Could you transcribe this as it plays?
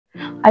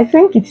I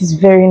think it is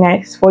very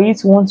nice for you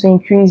to want to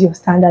increase your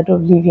standard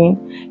of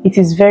living. It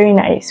is very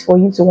nice for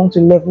you to want to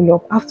level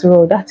up. After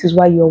all, that is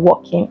why you're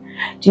working.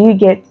 Do you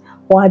get?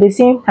 But at the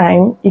same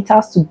time, it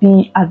has to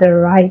be at the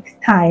right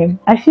time.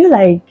 I feel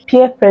like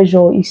peer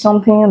pressure is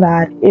something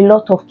that a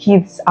lot of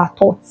kids are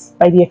taught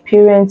by their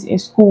parents in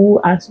school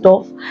and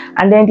stuff,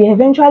 and then they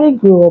eventually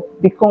grow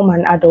up, become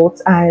an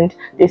adult, and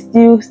they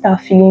still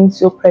start feeling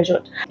so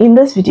pressured. In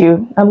this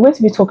video, I'm going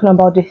to be talking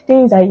about the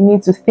things that you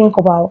need to think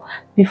about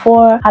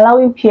before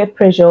allowing peer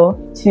pressure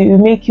to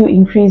make you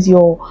increase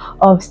your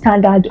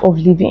standard of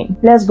living.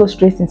 Let's go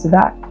straight into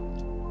that.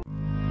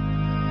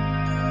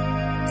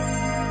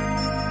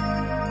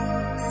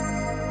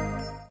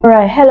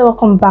 Alright, hello,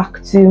 welcome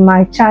back to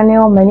my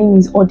channel. My name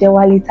is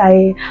Odewale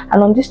Taye,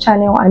 and on this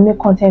channel I make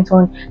content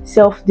on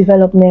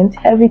self-development,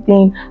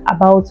 everything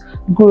about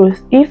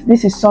growth. If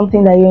this is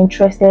something that you're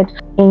interested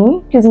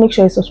in, please make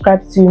sure you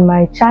subscribe to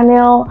my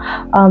channel.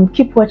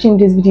 Keep watching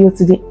this video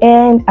to the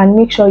end and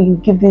make sure you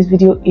give this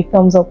video a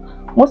thumbs up.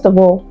 Most of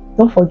all,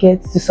 don't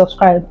forget to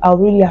subscribe. I'll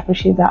really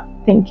appreciate that.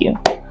 Thank you.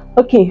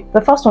 Okay, the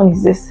first one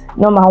is this.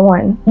 Number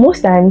one,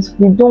 most times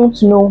we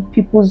don't know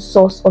people's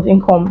source of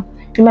income.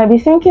 You might be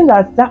thinking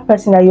that that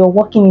person that you're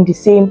working in the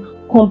same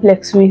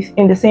complex with,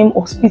 in the same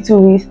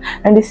hospital with,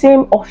 and the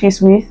same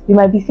office with, you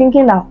might be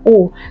thinking that,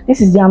 oh,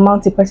 this is the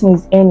amount the person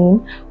is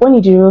earning, when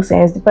in the real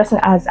sense, the person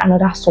has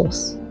another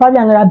source,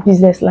 probably another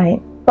business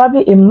line,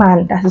 probably a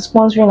man that is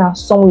sponsoring her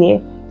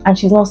somewhere, and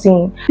she's not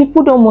saying.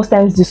 People don't most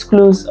times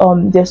disclose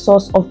their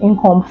source of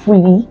income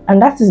fully,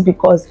 and that is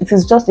because it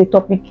is just a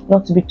topic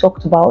not to be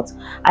talked about,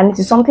 and it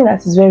is something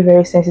that is very,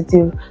 very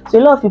sensitive. So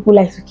a lot of people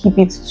like to keep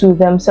it to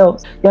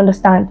themselves. You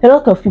understand? A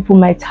lot of people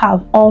might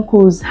have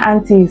uncles,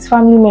 aunties,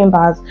 family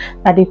members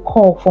that they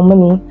call for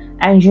money,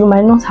 and you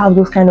might not have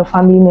those kind of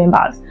family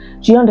members.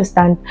 Do you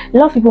understand? A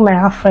lot of people might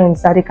have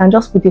friends that they can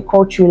just put a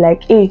call through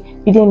like, hey,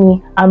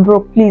 Bidemi, I'm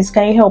broke, please,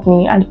 can you help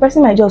me? And the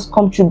person might just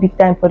come through big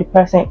time for the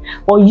person,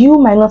 but you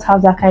might not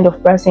have that kind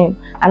of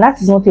person, and that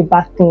is not a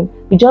bad thing.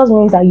 It just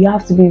means that you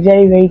have to be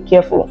very, very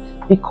careful,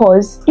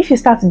 because if you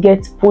start to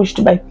get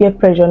pushed by peer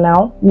pressure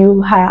now,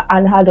 you are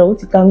an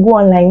adult, you can go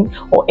online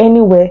or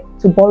anywhere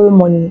to borrow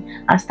money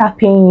and start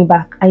paying it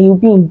back, and you'll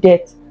be in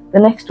debt. The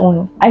next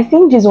one, I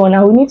think this one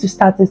I will need to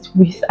start it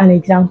with an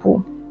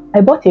example. I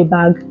bought a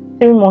bag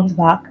 3 months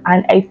back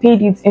and I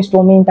paid it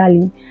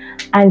instrumentally,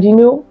 and you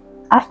know,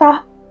 after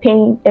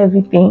paying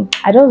everything,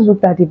 I just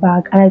looked at the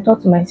bag and I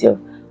thought to myself,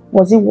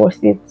 was it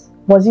worth it?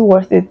 Was it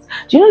worth it?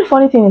 Do you know the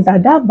funny thing is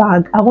that that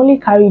bag, I've only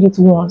carried it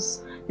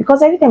once,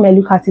 because every time I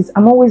look at it,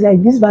 I'm always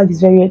like, this bag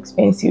is very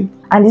expensive.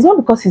 And it's not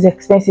because it's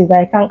expensive that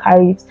I can't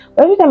carry it,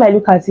 but every time I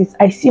look at it,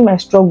 I see my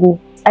struggle.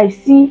 I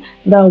see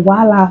the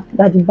wala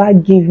that the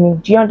bag gave me.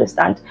 Do you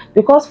understand?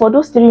 Because for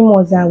those 3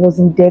 months that I was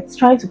in debt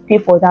trying to pay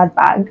for that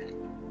bag,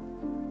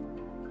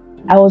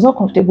 I was not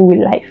comfortable with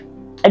life.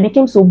 I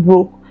became so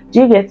broke.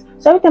 Do you get?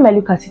 So every time I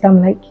look at it,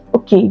 I'm like,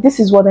 okay,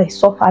 this is what I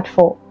suffered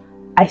for.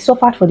 I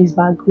suffered for this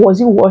bag. Was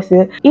it worth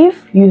it?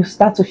 If you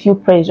start to feel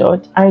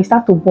pressured and you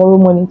start to borrow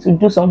money to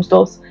do some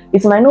stuff,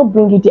 it might not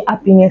bring you the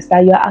happiness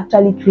that you're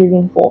actually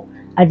craving for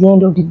at the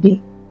end of the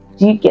day.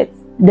 Do you get?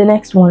 The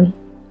next one,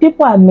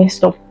 people are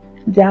messed up.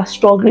 They are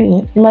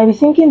struggling. You might be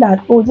thinking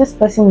that, oh, this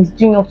person is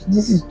doing up to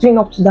this, is doing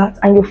up to that,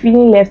 and you're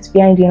feeling left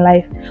behind in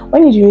life.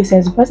 When in real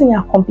sense, the person you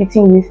are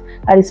competing with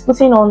that is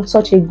putting on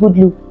such a good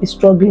look is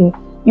struggling.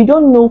 You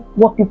don't know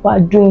what people are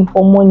doing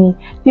for money.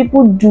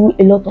 People do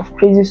a lot of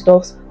crazy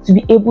stuff to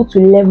be able to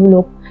level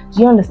up.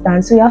 Do you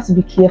understand? So you have to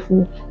be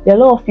careful. There are a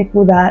lot of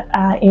people that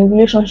are in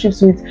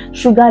relationships with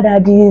sugar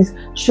daddies,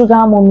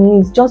 sugar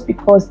mummies, just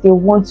because they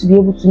want to be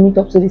able to meet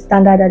up to the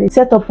standard that they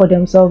set up for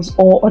themselves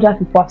or other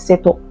people have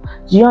set up.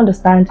 Do you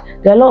understand?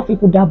 There are a lot of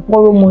people that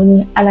borrow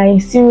money and are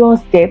in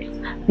serious debt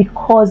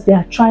because they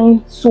are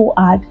trying so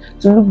hard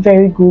to look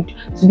very good,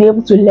 to be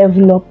able to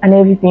level up and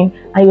everything,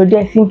 and you're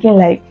there thinking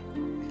like,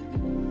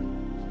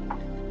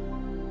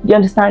 do you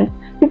understand?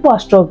 People are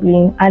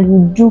struggling and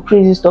will do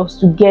crazy stuff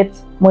to get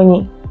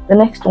money. The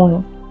next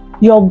one,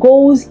 your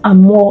goals are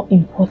more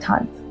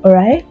important. All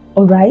right.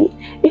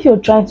 If you're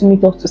trying to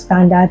meet up to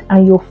standard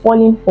and you're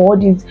falling for all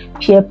this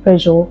peer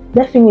pressure,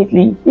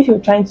 definitely if you're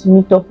trying to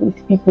meet up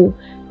with people,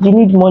 you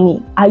need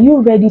money. Are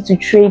you ready to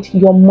trade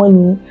your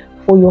money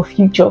for your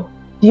future?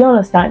 Do you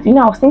understand? You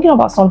know, I was thinking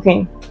about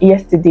something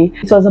yesterday.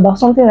 It was about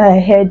something that I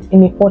heard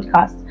in a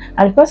podcast,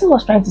 and the person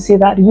was trying to say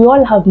that we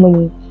all have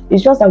money.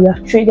 It's just that we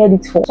have traded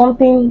it for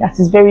something that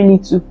is very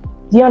little.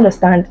 Do you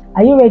understand?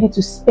 Are you ready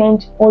to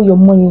spend all your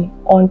money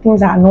on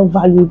things that are not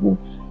valuable?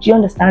 Do you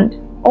understand?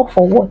 Or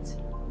for what?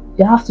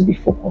 You have to be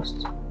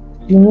focused.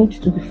 You need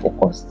to be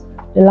focused.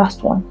 The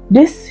last one.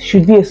 This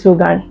should be a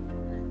slogan.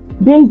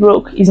 Being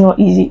broke is not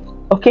easy,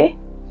 okay?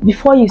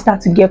 Before you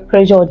start to get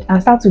pressured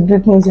and start to do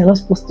things you're not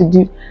supposed to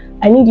do,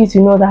 I need you to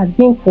know that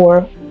being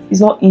poor is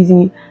not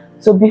easy.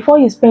 So before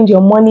you spend your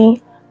money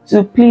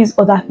to please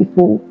other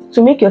people,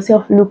 to make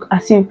yourself look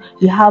as if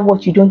you have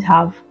what you don't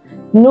have,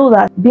 know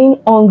that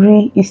being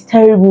hungry is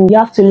terrible. You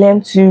have to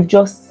learn to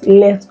just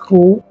let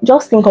go.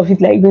 Just think of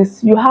it like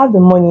this. You have the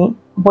money,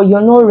 but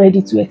you're not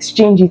ready to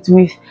exchange it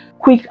with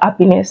quick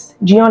happiness.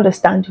 Do you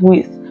understand?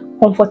 With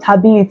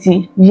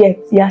comfortability, yet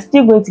you are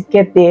still going to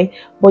get there,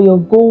 but your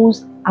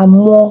goals are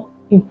more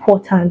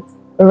important,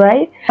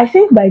 right? I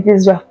think by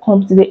this we have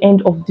come to the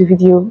end of the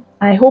video.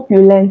 I hope you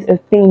learned a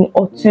thing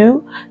or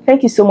two.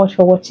 Thank you so much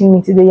for watching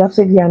me today. You're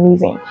absolutely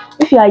amazing.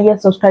 If you are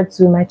yet subscribed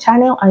to my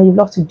channel and you'd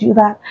love to do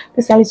that,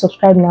 please kindly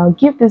subscribe now.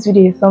 Give this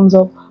video a thumbs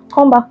up.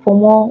 Come back for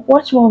more.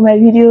 Watch more of my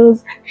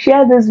videos.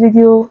 Share this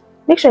video.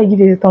 Make sure you give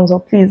it a thumbs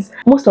up, please.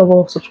 Most of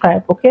all,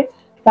 subscribe, okay?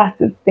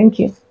 That's it. Thank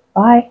you.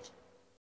 Bye.